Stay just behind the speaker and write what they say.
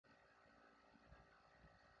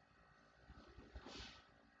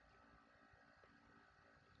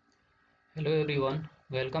Hello everyone,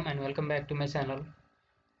 welcome back to my channel.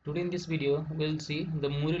 Today in this video we'll see the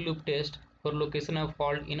Murray loop test for location of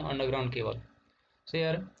fault in underground cable. So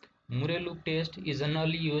here Murray loop test is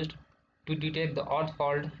generally used to detect the earth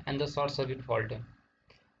fault and the short circuit fault.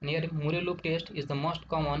 And here Murray loop test is the most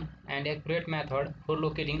common and accurate method for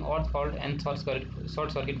locating earth fault and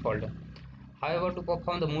short circuit fault. However, to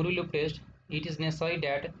perform the Murray loop test, it is necessary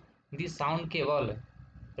that this sound cable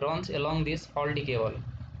runs along this faulty cable,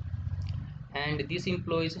 and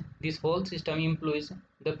this whole system employs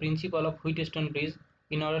the principle of Wheatstone bridge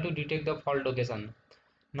in order to detect the fault location.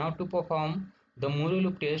 Now to perform the Murray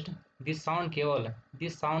loop test, this sound cable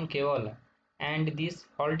and this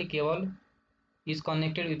faulty cable is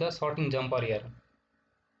connected with a sorting jumper here,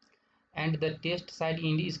 and the test side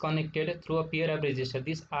end is connected through a pair of resistors,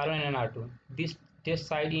 this R1 and R2. This test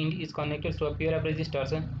side end is connected through a pair of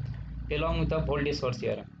resistors along with a voltage source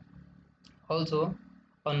here. Also,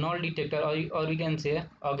 a null detector, or we can say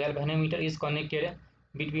a galvanometer, is connected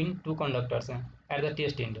between two conductors at the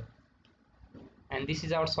test end. And this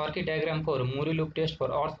is our circuit diagram for Murray loop test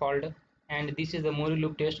for earth fault, and this is the Murray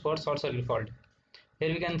loop test for short circuit fault. Here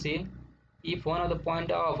we can see if one of the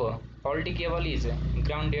point of faulty cable is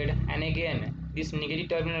grounded, and again this negative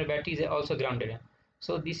terminal battery is also grounded.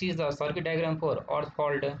 So this is the circuit diagram for earth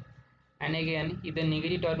fault, and again if the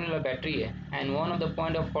negative terminal battery and one of the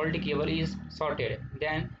point of faulty cable is shorted,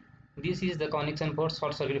 then this is the connection for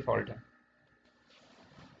short circuit fault.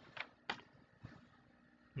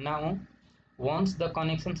 Now once the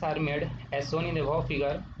connections are made as shown in the above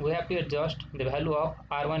figure, we have to adjust the value of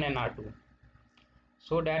R1 and R2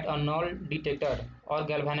 so that a null detector or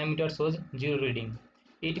galvanometer shows zero reading.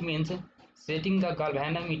 It means setting the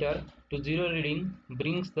galvanometer to zero reading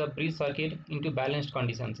brings the bridge circuit into balanced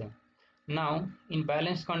conditions. Now in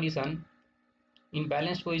balanced position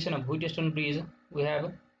of Wheatstone bridge, we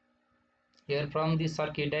have here from this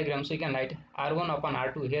circuit diagram, so you can write R1 upon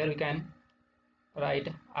R2. Here we can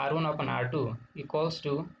write R1 upon R2 equals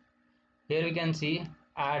to, here we can see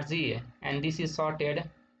RG, and this is sorted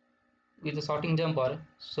with the sorting jumper,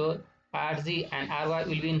 so RG and RY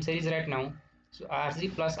will be in series right now, so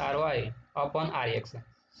RG plus RY upon RX.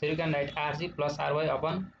 So you can write RG plus RY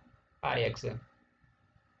upon RX.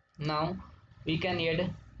 Now we can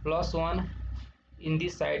add plus 1 in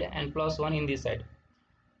this side and plus 1 in this side.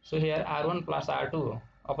 So here R1 plus R2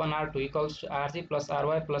 upon R2 equals to RG plus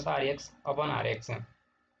RY plus RX upon RX.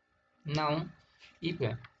 Now if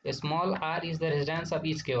a small r is the resistance of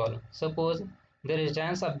each cable, suppose the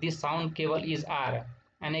resistance of this sound cable is R,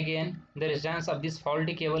 and again the resistance of this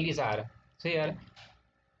faulty cable is R. So here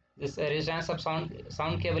this resistance of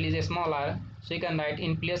sound cable is a small r, so you can write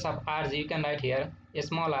in place of RG, you can write here a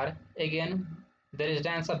small r. Again the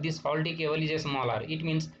resistance of this faulty cable is a small r. It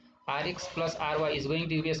means Rx plus Ry is going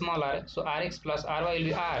to be a small r, so Rx plus Ry will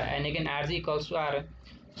be R, and again Rg equals to R,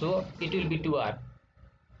 so it will be 2R.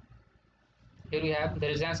 Here we have the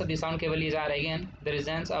resistance of the sound cable is R, again the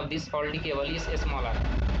resistance of this faulty cable is a small r,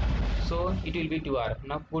 so it will be 2R.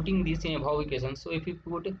 Now putting this in above equation, so if we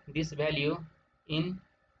put this value in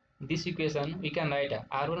this equation, we can write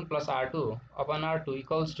R1 plus R2 upon R2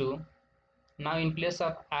 equals to, now in place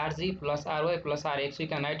of Rg plus Ry plus Rx, we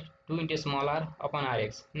can write 2 into small r upon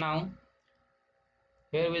Rx. Now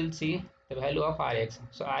here we'll see the value of Rx,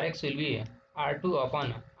 so Rx will be R2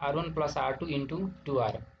 upon R1 plus R2 into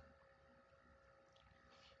 2R.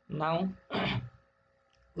 Now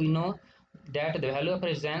we know that the value of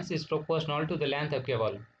resistance is proportional to the length of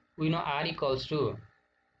cable. We know R equals to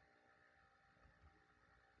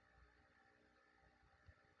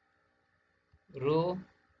rho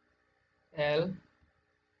L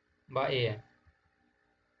by A.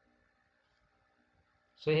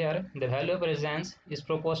 So here the value of resistance is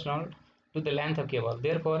proportional to the length of cable.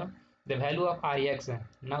 Therefore the value of Rx,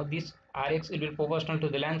 now this Rx will be proportional to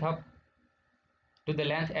the length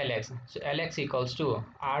Lx. So Lx equals to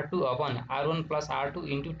R2 upon R1 plus R2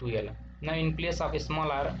 into 2L. Now in place of a small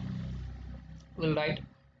r, we'll write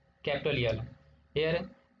capital L. Here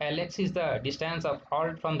Lx is the distance of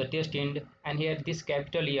fault from the test end, and here this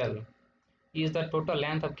capital L is the total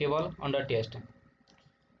length of cable under test.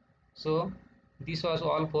 So this was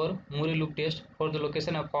all for Murray loop test for the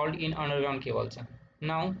location of fault in underground cables.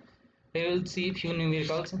 Now we will see few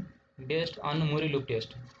numericals based on Murray loop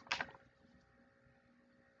test.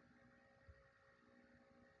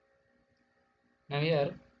 Now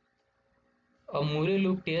here a Murray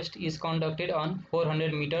loop test is conducted on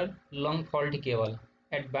 400 meter long faulty cable.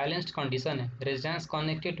 At balanced condition, resistance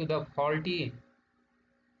connected to the faulty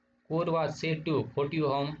core was set to 40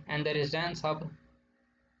 ohm, and the resistance of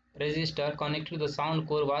resistor connected to the sound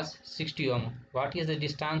core was 60 ohm. What is the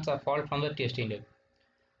distance of fault from the test index?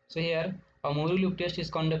 So here a Muri loop test is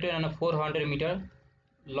conducted on a 400-meter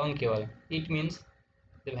long cable. It means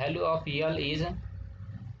the value of L is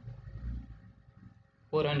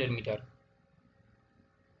 400 meter.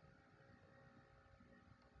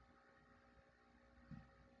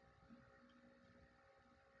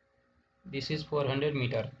 This is 400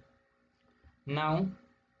 meter. Now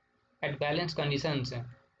at balance conditions,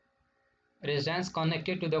 resistance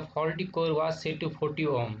connected to the faulty core was set to 40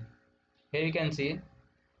 ohm. Here you can see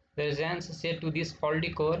the resistance set to this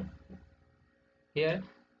faulty core. Here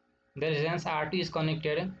the resistance R2 is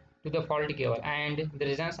connected to the faulty cable and the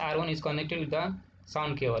resistance R1 is connected with the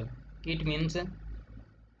sound cable. It means the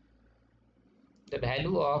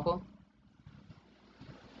value of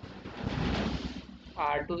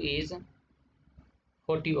R2 is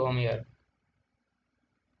 40 ohm here.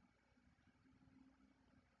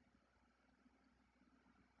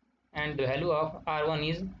 And the value of R1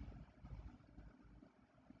 is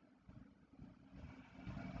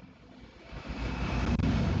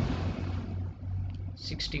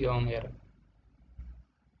 60 ohm here.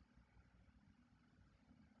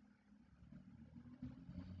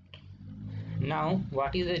 Now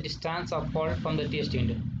what is the distance of fault from the test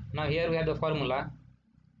end? Now here we have the formula.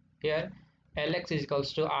 Here Lx is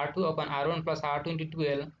equals to R2 upon R1 plus R2 into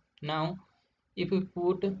 2L. Now if we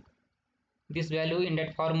put this value in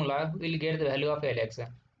that formula, we will get the value of Lx.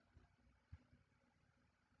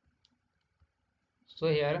 So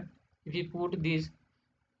here if you put this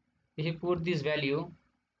value,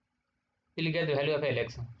 we will get the value of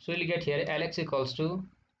Lx. So we will get here Lx equals to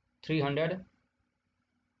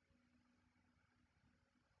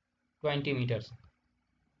 320 meters.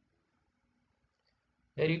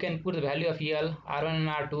 Here you can put the value of L, R1 and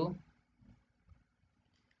R2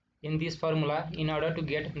 in this formula in order to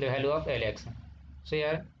get the value of Lx. So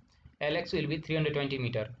here Lx will be 320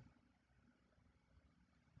 meter.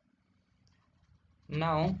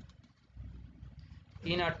 Now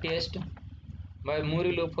in a test by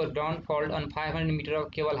Muri loop for ground fault on 500 meter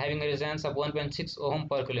of cable having a resistance of 1.6 ohm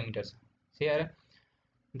per kilometer. So here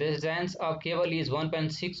the resistance of cable is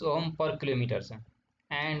 1.6 ohm per kilometer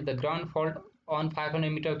and the ground fault on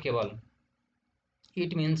 500 meter cable.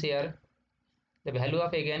 It means here the value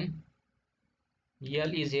of again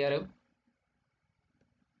L is here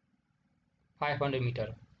 500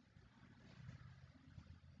 meter.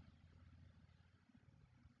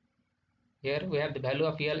 Here we have the value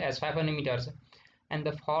of L as 500 meters and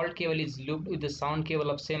the fault cable is looped with the sound cable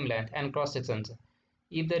of same length and cross sections.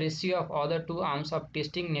 If the ratio of other two arms of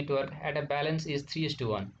testing network at a balance is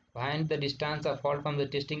 3:1, find the distance of fault from the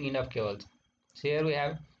testing end of cables. So here we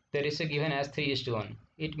have the ratio given as 3:1.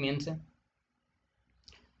 It means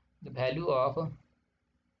the value of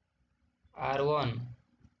R1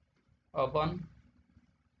 upon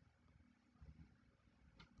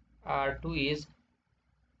R2 is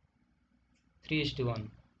 3:1.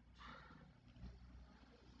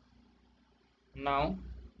 Now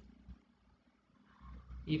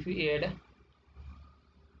if we add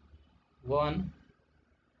 1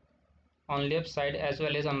 on left side as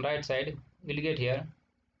well as on right side, we'll get here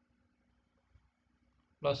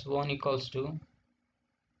plus 1 equals to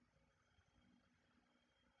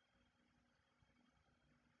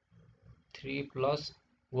 3 plus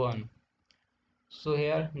 1. So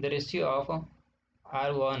here the ratio of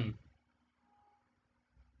R1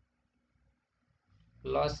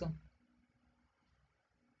 plus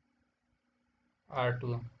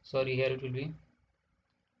R2, sorry, here it will be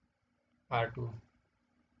R2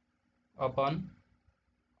 upon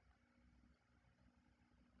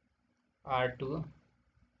R2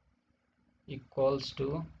 equals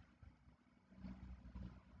to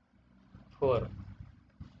 4.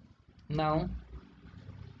 Now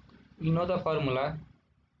you know the formula,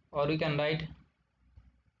 or you can write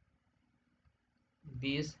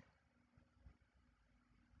this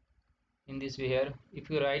in this way. Here if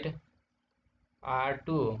you write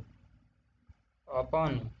R2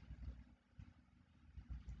 upon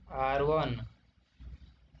R1,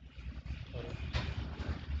 sorry,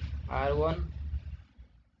 R1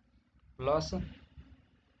 plus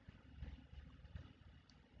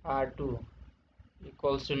R2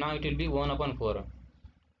 equals to, now it will be 1 upon 4.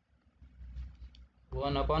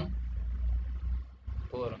 1 upon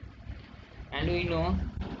 4, and we know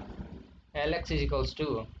Lx is equals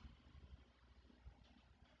to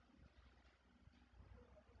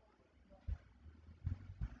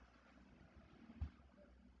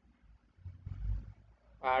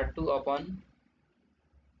R2 upon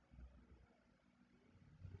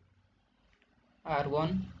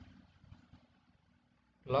R1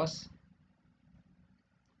 plus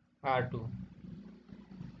R2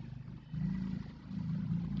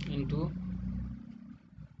 into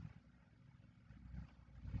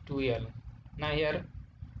 2L. Now here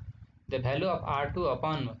the value of R2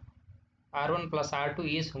 upon R1 plus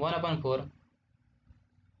R2 is 1 upon 4.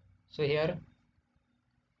 So here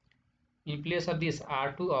in place of this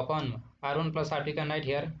R2 upon R1 plus R2 you can write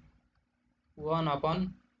here 1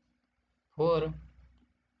 upon 4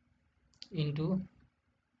 into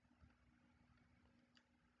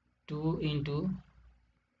 2 into,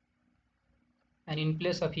 and in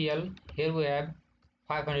place of L here we have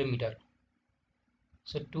 500 meter.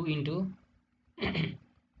 So 2 into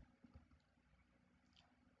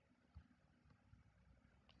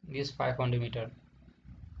this 500 meter.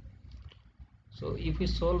 So if we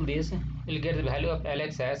solve this, we'll get the value of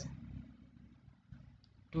Lx as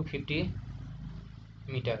 250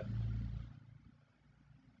 meter.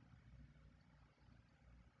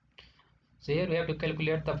 So here we have to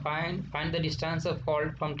calculate the find the distance of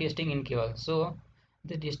fault from testing in cable. So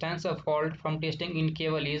the distance of fault from testing in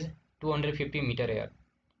cable is 250 meter here.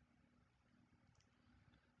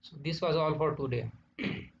 So this was all for today.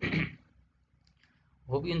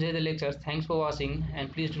 Hope you enjoy the lectures. Thanks for watching,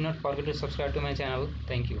 and please do not forget to subscribe to my channel.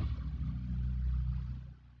 Thank you.